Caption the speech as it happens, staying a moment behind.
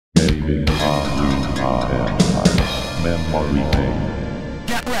Saving memory lane.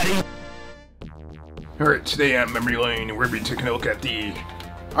 Get ready! Alright, today on Memory Lane, we're going to be taking a look at the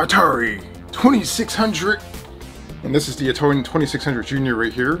Atari 2600. And this is the Atari 2600 Junior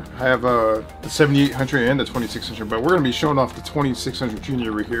right here. I have the 7800 and the 2600, but we're going to be showing off the 2600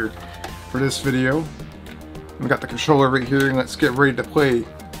 Junior right here for this video. We got the controller right here, and let's get ready to play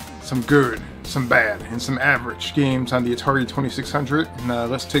some good, some bad, and some average games on the Atari 2600. And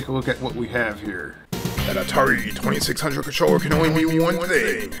let's take a look at what we have here. That Atari 2600 controller can only mean one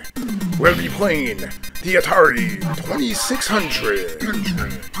thing. We'll be playing the Atari 2600.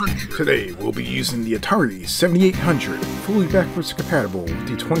 Today we'll be using the Atari 7800, fully backwards compatible with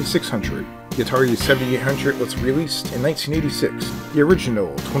the 2600. The Atari 7800 was released in 1986. The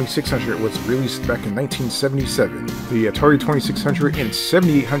original 2600 was released back in 1977. The Atari 2600 and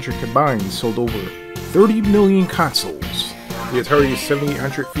 7800 combined sold over 30 million consoles. The Atari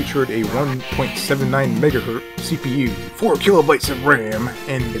 7800 featured a 1.79 MHz CPU, 4 kilobytes of RAM,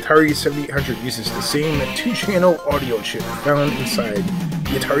 and the Atari 7800 uses the same 2-channel audio chip found inside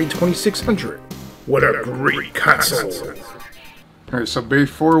the Atari 2600. What a great console! Alright, so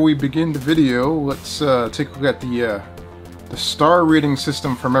before we begin the video, let's take a look at the star rating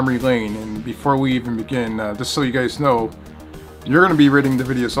system for Memory Lane. And before we even begin, just so you guys know, you're going to be rating the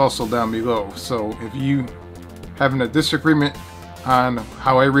videos also down below. So if you having a disagreement on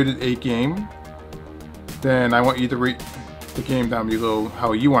how I rated a game, then I want you to rate the game down below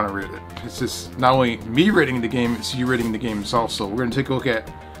how you want to rate it. It's just not only me rating the game, it's you rating the games also. We're going to take a look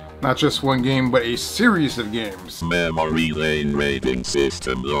at not just one game, but a series of games. Memory Lane rating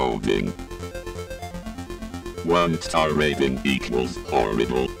system loading. 1 star rating equals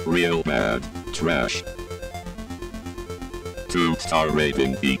horrible, real bad, trash. 2 star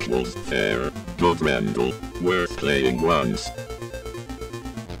rating equals fair, good Randall, worth playing once.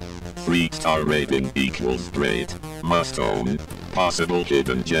 3 star rating equals great, must own, possible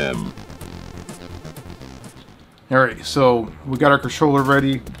hidden gem. Alright, so we got our controller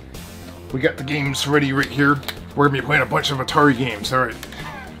ready. We got the games ready right here. We're going to be playing a bunch of Atari games. Alright.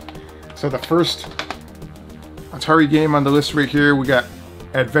 So the first Atari game on the list right here, we got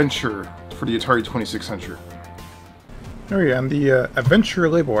Adventure for the Atari 2600. Alright, on the Adventure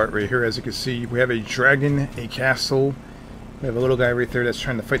label art right here, as you can see, we have a dragon, a castle. We have a little guy right there that's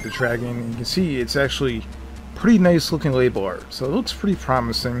trying to fight the dragon. And you can see it's actually pretty nice looking label art. So it looks pretty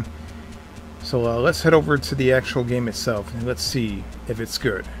promising. So let's head over to the actual game itself and let's see if it's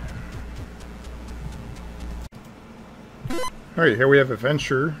good. Alright, here we have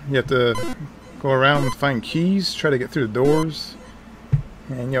Adventure. You have to go around and find keys, try to get through the doors,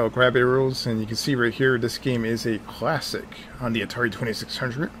 and grab arrows. And you can see right here, this game is a classic on the Atari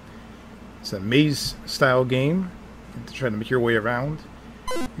 2600. It's a maze style game. You have to try to make your way around.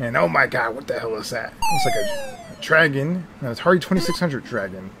 And oh my god, what the hell is that? It's like a dragon, an Atari 2600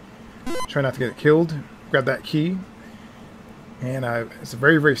 dragon. Try not to get killed. Grab that key. And it's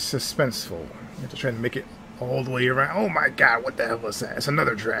very, very suspenseful. You have to try to make it all the way around. Oh my god, what the hell is that? It's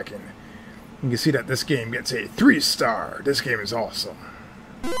another dragon. You can see that this game gets a 3-star. This game is awesome.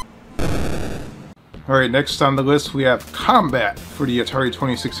 Alright, next on the list we have Combat for the Atari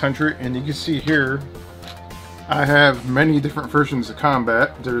 2600. And you can see here, I have many different versions of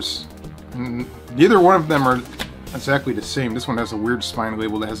Combat. Neither one of them are exactly the same. This one has a weird spine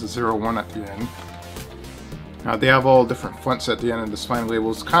label that has a 01 at the end. They have all different fonts at the end of the spine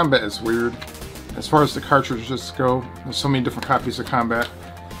labels. Combat is weird. As far as the cartridges go, there's so many different copies of Combat.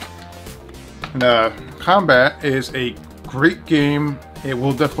 And Combat is a great game. It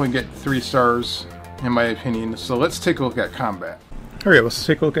will definitely get 3 stars in my opinion. So let's take a look at Combat. Alright, let's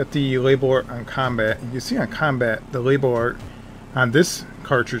take a look at the label art on Combat. You can see on Combat, the label art on this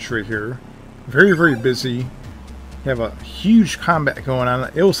cartridge right here, very, very busy. You have a huge combat going on.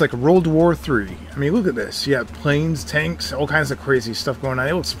 It looks like World War III. I mean, look at this. You have planes, tanks, all kinds of crazy stuff going on.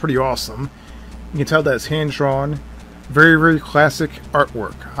 It looks pretty awesome. You can tell that it's hand-drawn. Very, very classic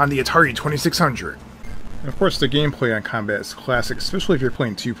artwork on the Atari 2600. And of course, the gameplay on Combat is classic, especially if you're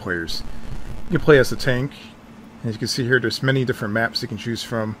playing 2 players. You can play as a tank. As you can see here, there's many different maps you can choose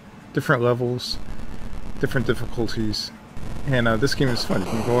from. Different levels, different difficulties. And this game is fun. You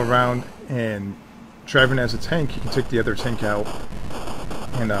can go around and driving as a tank, you can take the other tank out.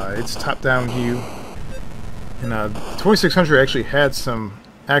 And it's top-down view. And the 2600 actually had some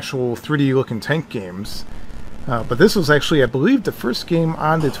actual 3D looking tank games. But this was actually, I believe, the first game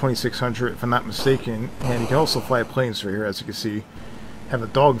on the 2600, if I'm not mistaken. And you can also fly planes right here, as you can see. Have a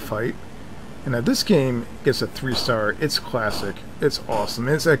dogfight. And this game gets a 3-star. It's classic. It's awesome.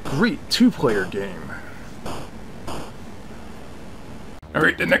 It's a great 2-player game.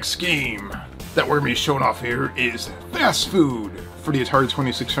 Alright, the next game that we're going to be showing off here is Fast Food for the Atari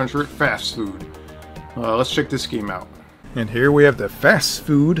 2600 Fast Food. Let's check this game out. And here we have the Fast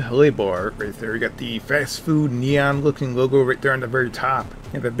Food label art right there. You got the Fast Food neon looking logo right there on the very top.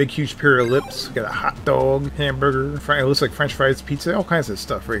 You have a big huge pair of lips. You got a hot dog, hamburger, it looks like french fries, pizza, all kinds of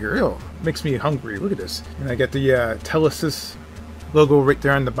stuff right here. Ew, makes me hungry. Look at this. And I got the Telesis logo right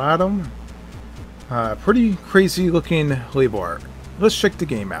there on the bottom. Pretty crazy looking label art. Let's check the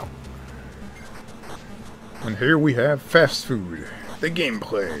game out. And here we have Fast Food, the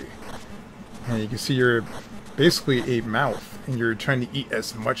gameplay. And you can see you're basically a mouth, and you're trying to eat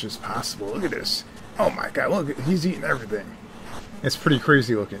as much as possible. Look at this. Oh my god, look, he's eating everything. It's pretty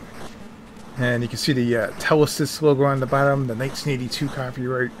crazy looking. And you can see the Telesis logo on the bottom, the 1982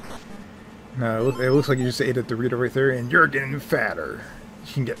 copyright. It looks like you just ate a Dorito right there, and you're getting fatter.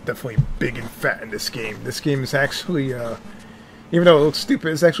 You can get definitely big and fat in this game. This game is actually, even though it looks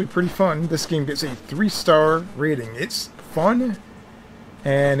stupid, it's actually pretty fun. This game gets a 3-star rating. It's fun,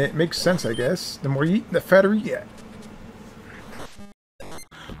 and it makes sense, I guess. The more you eat, the fatter you get.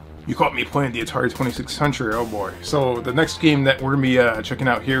 You caught me playing the Atari 2600, oh boy. So the next game that we're going to be checking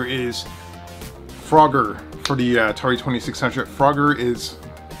out here is Frogger for the Atari 2600. Frogger is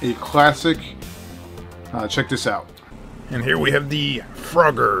a classic. Check this out. And here we have the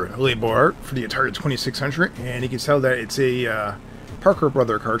Frogger label art for the Atari 2600, and you can tell that it's a Parker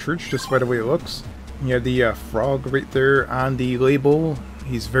Brother cartridge, just by the way it looks. You have the frog right there on the label.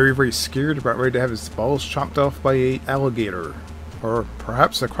 He's very, very scared, about ready to have his balls chopped off by an alligator. Or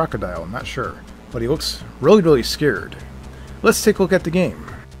perhaps a crocodile, I'm not sure. But he looks really, really scared. Let's take a look at the game.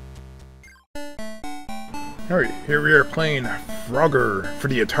 Alright, here we are playing Frogger for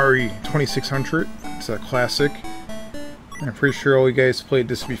the Atari 2600. It's a classic. I'm pretty sure all you guys played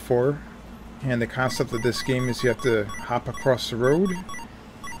this before. And the concept of this game is you have to hop across the road,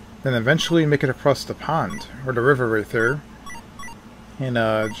 then eventually make it across the pond, or the river right there, and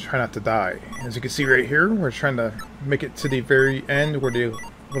try not to die. As you can see right here, we're trying to make it to the very end where the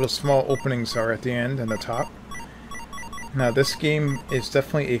little small openings are at the end and the top. Now this game is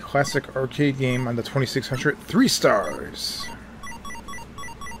definitely a classic arcade game on the 2600, 3 stars.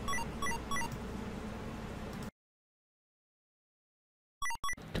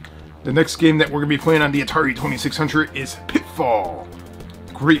 The next game that we're going to be playing on the Atari 2600 is Pitfall.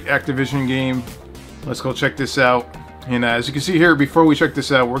 Great Activision game. Let's go check this out. And as you can see here, before we check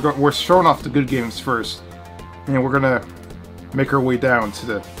this out, we're showing off the good games first. And we're going to make our way down to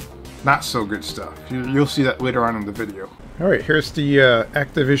the not so good stuff. You'll see that later on in the video. Alright, here's the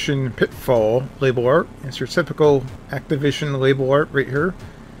Activision Pitfall label art. It's your typical Activision label art right here,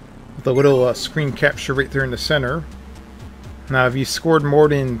 with a little screen capture right there in the center. Now, if you scored more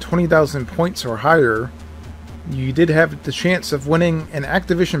than 20,000 points or higher, you did have the chance of winning an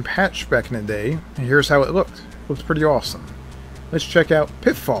Activision patch back in the day. And here's how it looked. It looks pretty awesome. Let's check out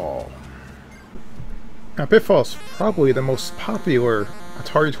Pitfall. Now, Pitfall is probably the most popular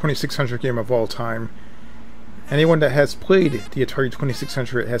Atari 2600 game of all time. Anyone that has played the Atari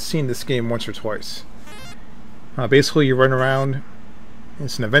 2600 has seen this game once or twice. Basically, you run around.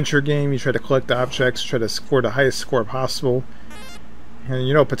 It's an adventure game. You try to collect the objects, try to score the highest score possible. And,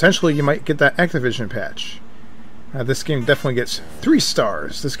 you know, potentially you might get that Activision patch. This game definitely gets 3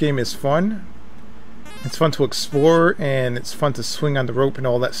 stars. This game is fun. It's fun to explore, and it's fun to swing on the rope and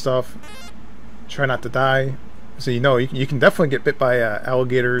all that stuff. Try not to die. So you know, you can definitely get bit by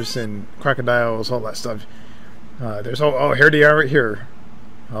alligators and crocodiles, all that stuff. Oh, here they are right here.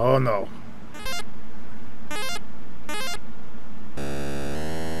 Oh no.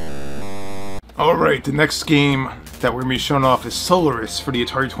 Alright, the next game that we're going to be showing off is Solaris for the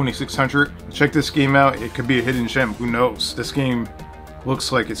Atari 2600. Check this game out. It could be a hidden gem. Who knows? This game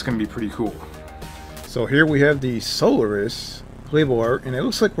looks like it's going to be pretty cool. So here we have the Solaris label art, and it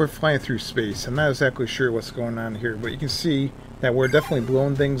looks like we're flying through space. I'm not exactly sure what's going on here, but you can see that we're definitely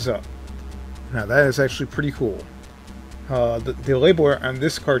blowing things up. Now that is actually pretty cool. The label art on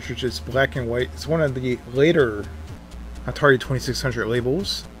this cartridge is black and white. It's one of the later Atari 2600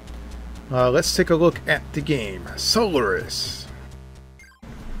 labels. Let's take a look at the game, Solaris.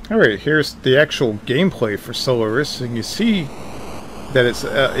 Alright, here's the actual gameplay for Solaris, and you see that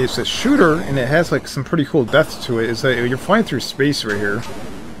it's a shooter, and it has like some pretty cool depth to it. Is that you're flying through space right here.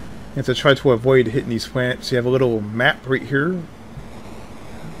 You have to try to avoid hitting these planets. You have a little map right here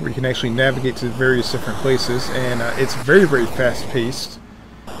where you can actually navigate to various different places, and it's very, very fast-paced.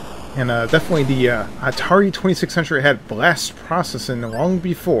 And definitely the Atari 2600 had blast processing long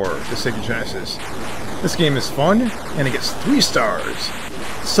before the Sega Genesis. This game is fun, and it gets 3 stars.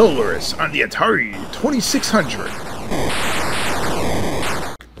 Solaris on the Atari 2600.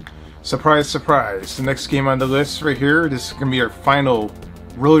 surprise, surprise, the next game on the list right here, this is going to be our final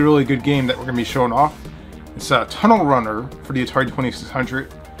really good game that we're going to be showing off. It's Tunnel Runner for the Atari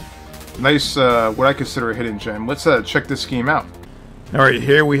 2600. Nice, what I consider a hidden gem. Let's check this game out. Alright,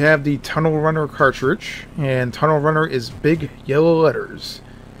 here we have the Tunnel Runner cartridge, and Tunnel Runner is big yellow letters.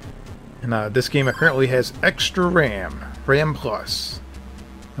 And this game apparently has extra RAM, RAM Plus.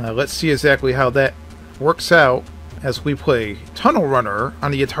 Let's see exactly how that works out as we play Tunnel Runner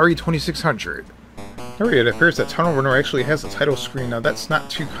on the Atari 2600. Alright, it appears that Tunnel Runner actually has a title screen. Now that's not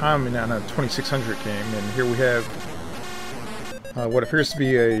too common on a 2600 game, and here we have what appears to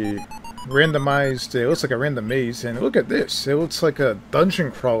be a randomized, it looks like a random maze, and look at this, it looks like a dungeon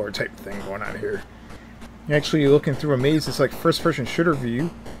crawler type thing going on here. You're actually looking through a maze, it's like first person shooter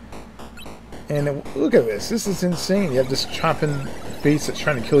view. And look at this is insane. You have this chomping face that's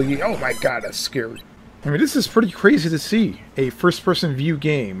trying to kill you. Oh my god, that's scary. I mean, this is pretty crazy to see. A first-person view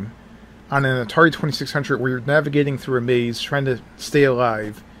game on an Atari 2600 where you're navigating through a maze, trying to stay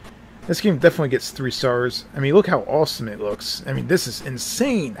alive. This game definitely gets 3 stars. I mean, look how awesome it looks. I mean, this is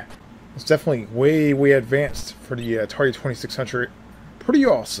insane. It's definitely way advanced for the Atari 2600. Pretty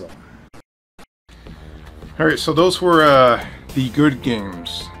awesome. Alright, so those were the good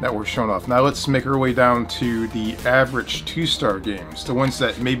games that were shown off. Now let's make our way down to the average 2-star games. The ones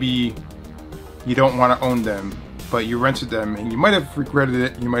that maybe you don't want to own them, but you rented them and you might have regretted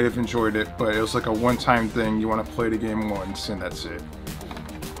it, you might have enjoyed it, but it was like a one-time thing. You want to play the game once and that's it.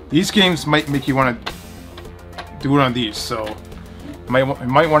 These games might make you want to do it on these, so it might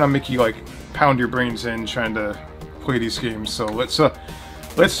want to make you like pound your brains in trying to play these games. So let's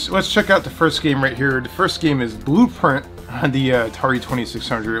check out the first game right here. The first game is Blueprint on the Atari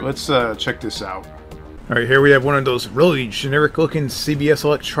 2600. Let's check this out. Alright, here we have one of those really generic looking CBS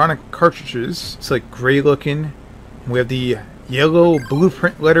electronic cartridges. It's like gray looking. We have the yellow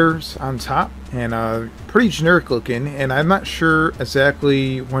Blueprint letters on top, and pretty generic looking, and I'm not sure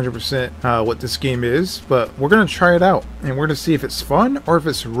exactly 100% what this game is, but we're going to try it out, and we're going to see if it's fun or if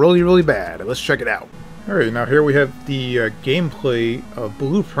it's really bad. Let's check it out. Alright, now here we have the gameplay of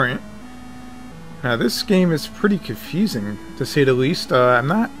Blueprint. Now this game is pretty confusing, to say the least. I'm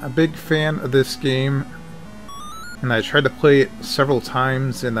not a big fan of this game, and I tried to play it several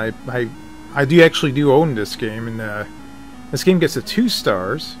times, and I do own this game, and this game gets a 2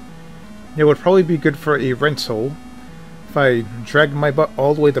 stars. It would probably be good for a rental. If I dragged my butt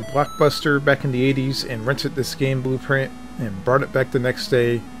all the way to Blockbuster back in the 80s and rented this game, Blueprint, and brought it back the next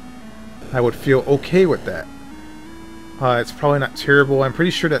day, I would feel okay with that. It's probably not terrible. I'm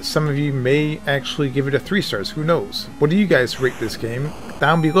pretty sure that some of you may actually give it a 3 stars. Who knows? What do you guys rate this game?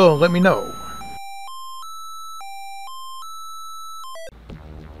 Down below, let me know.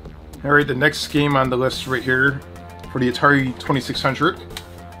 Alright, the next game on the list right here for the Atari 2600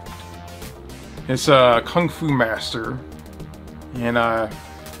 is Kung Fu Master. And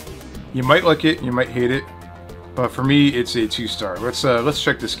you might like it, you might hate it, but for me it's a 2 star. Let's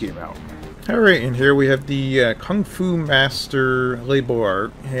check this game out. Alright, and here we have the Kung Fu Master label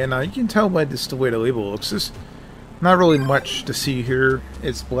art, and you can tell by this the way the label looks. There's not really much to see here.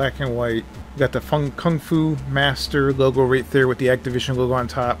 It's black and white. You got the Kung Fu Master logo right there with the Activision logo on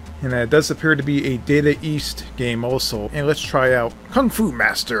top, and it does appear to be a Data East game also. And let's try out Kung Fu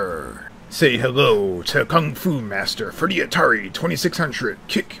Master. Say hello to Kung Fu Master for the Atari 2600.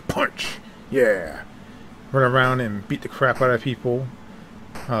 Kick, punch, yeah. Run around and beat the crap out of people.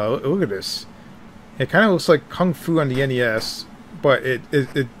 Look at this. It kind of looks like Kung Fu on the NES, but it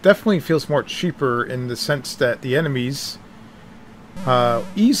definitely feels more cheaper in the sense that the enemies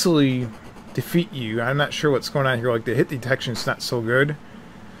easily defeat you. I'm not sure what's going on here. Like, the hit detection's not so good.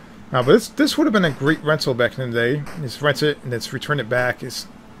 But this would have been a great rental back in the day. Just rent it and let's return it back.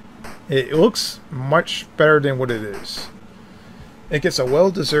 It looks much better than what it is. It gets a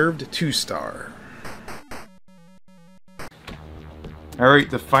well-deserved 2 star.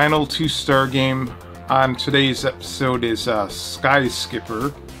 Alright, the final 2 star game on today's episode is Sky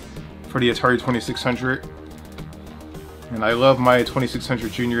Skipper for the Atari 2600. And I love my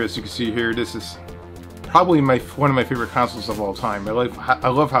 2600 Junior, as you can see here. This is probably one of my favorite consoles of all time. I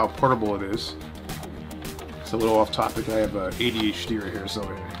love how portable it is. It's a little off topic. I have ADHD right here, so.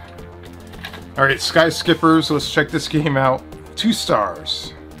 Alright, Sky Skipper, so let's check this game out. 2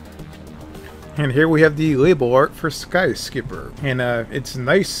 stars. And here we have the label art for Sky Skipper, and it's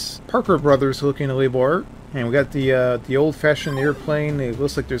nice Parker Brothers looking label art. And we got the old-fashioned airplane. It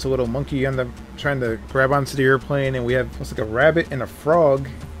looks like there's a little monkey on trying to grab onto the airplane, and we have looks like a rabbit and a frog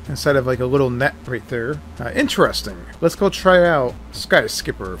instead of like a little net right there. Interesting. Let's go try out Sky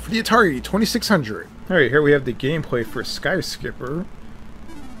Skipper for the Atari 2600. All right, here we have the gameplay for Sky Skipper.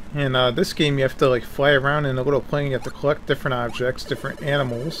 And this game you have to like fly around in a little plane, you have to collect different objects, different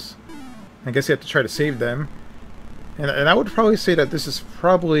animals. I guess you have to try to save them. And I would probably say that this is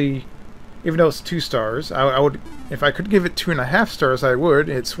probably, even though it's 2 stars, I would, if I could give it 2.5 stars, I would.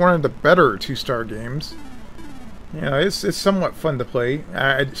 It's one of the better 2-star games. You know, it's somewhat fun to play.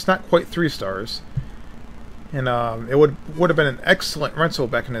 It's not quite 3 stars. And it would have been an excellent rental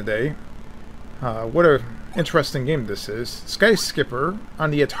back in the day. What a interesting game this is. Sky Skipper on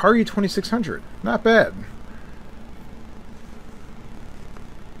the Atari 2600. Not bad.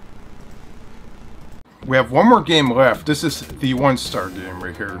 We have one more game left. This is the 1-star game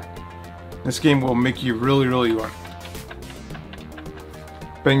right here. This game will make you really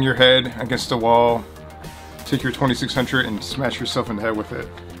bang your head against the wall, take your 2600 and smash yourself in the head with it.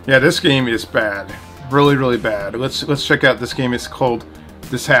 Yeah, this game is bad. Really bad. Let's check out this game. It's called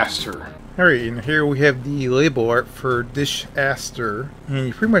Disaster. Alright, and here we have the label art for Disaster, and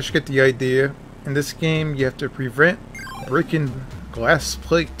you pretty much get the idea. In this game, you have to prevent breaking glass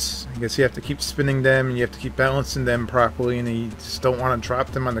plates. I guess you have to keep spinning them, and you have to keep balancing them properly, and you just don't want to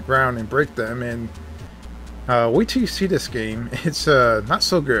drop them on the ground and break them. And wait till you see this game. It's not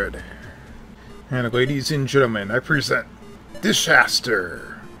so good. And ladies and gentlemen, I present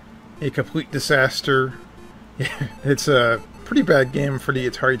Disaster. A complete disaster. It's a pretty bad game for the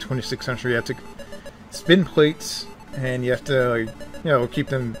Atari 2600. You have to spin plates, and you have to, you know, keep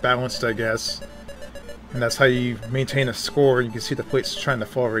them balanced, I guess. And that's how you maintain a score. You can see the plates trying to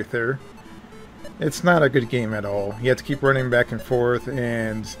fall right there. It's not a good game at all. You have to keep running back and forth,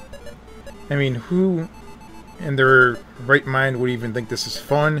 and I mean, who in their right mind would even think this is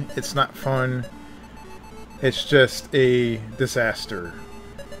fun? It's not fun. It's just a disaster.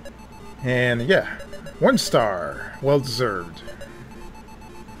 And yeah, 1 star. Well deserved.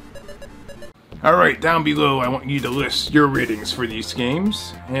 Alright, down below I want you to list your ratings for these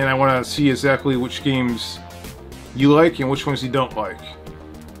games, and I want to see exactly which games you like and which ones you don't like.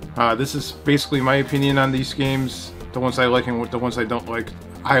 This is basically my opinion on these games, the ones I like and the ones I don't like.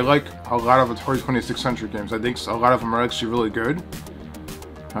 I like a lot of Atari 2600 games. I think a lot of them are actually really good.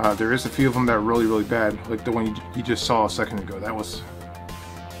 There is a few of them that are really bad, like the one you just saw a second ago. That was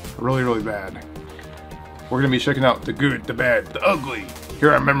really bad. We're going to be checking out the good, the bad, the ugly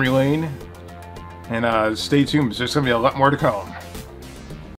here on Memory Lane. And stay tuned, because there's going to be a lot more to come.